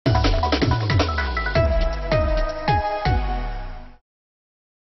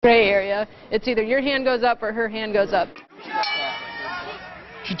gray area. It's either your hand goes up or her hand goes up.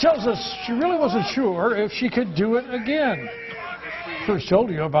 She tells us she really wasn't sure if she could do it again. First told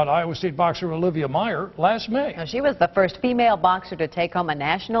you about Iowa State boxer Olivia Meyer last May. Now, she was the first female boxer to take home a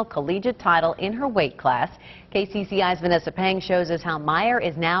national collegiate title in her weight class. KCCI's Vanessa Pang shows us how Meyer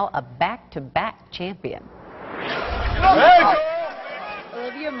is now a back-to-back champion.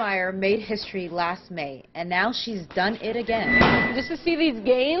 Olivia Meyer made history last May, and now she's done it again. Just to see these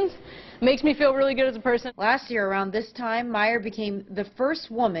gains makes me feel really good as a person. Last year, around this time, Meyer became the first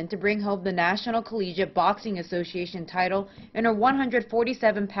woman to bring home the National Collegiate Boxing Association title in her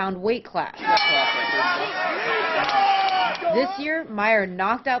 147-pound weight class. This year, Meyer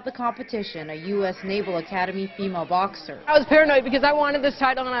knocked out the competition, a U.S. Naval Academy female boxer. I was paranoid because I wanted this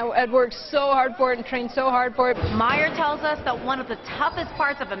title and I had worked so hard for it and trained so hard for it. Meyer tells us that one of the toughest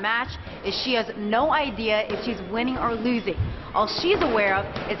parts of a match is she has no idea if she's winning or losing. All she's aware of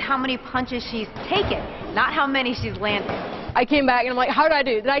is how many punches she's taken, not how many she's landed. I came back and I'm like, how did I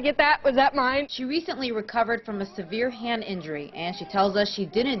do? Did I get that? Was that mine? She recently recovered from a severe hand injury, and she tells us she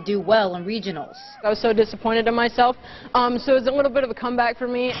didn't do well in regionals. I was so disappointed in myself, so it was a little bit of a comeback for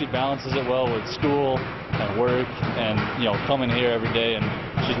me. She balances it well with school and work and, coming here every day, and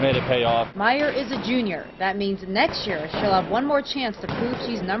she's made it pay off. Meyer is a junior. That means next year she'll have one more chance to prove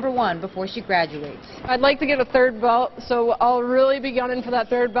she's #1 before she graduates. I'd like to get a third belt, so I'll really be gunning for that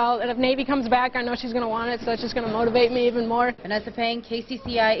third belt. And if Navy comes back, I know she's going to want it, so that's just going to motivate me even more. Vanessa Pang,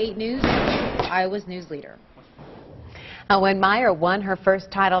 KCCI 8 News, Iowa's news leader. When Meyer won her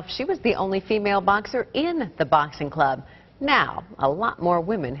first title, she was the only female boxer in the boxing club. Now, a lot more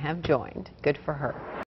women have joined. Good for her.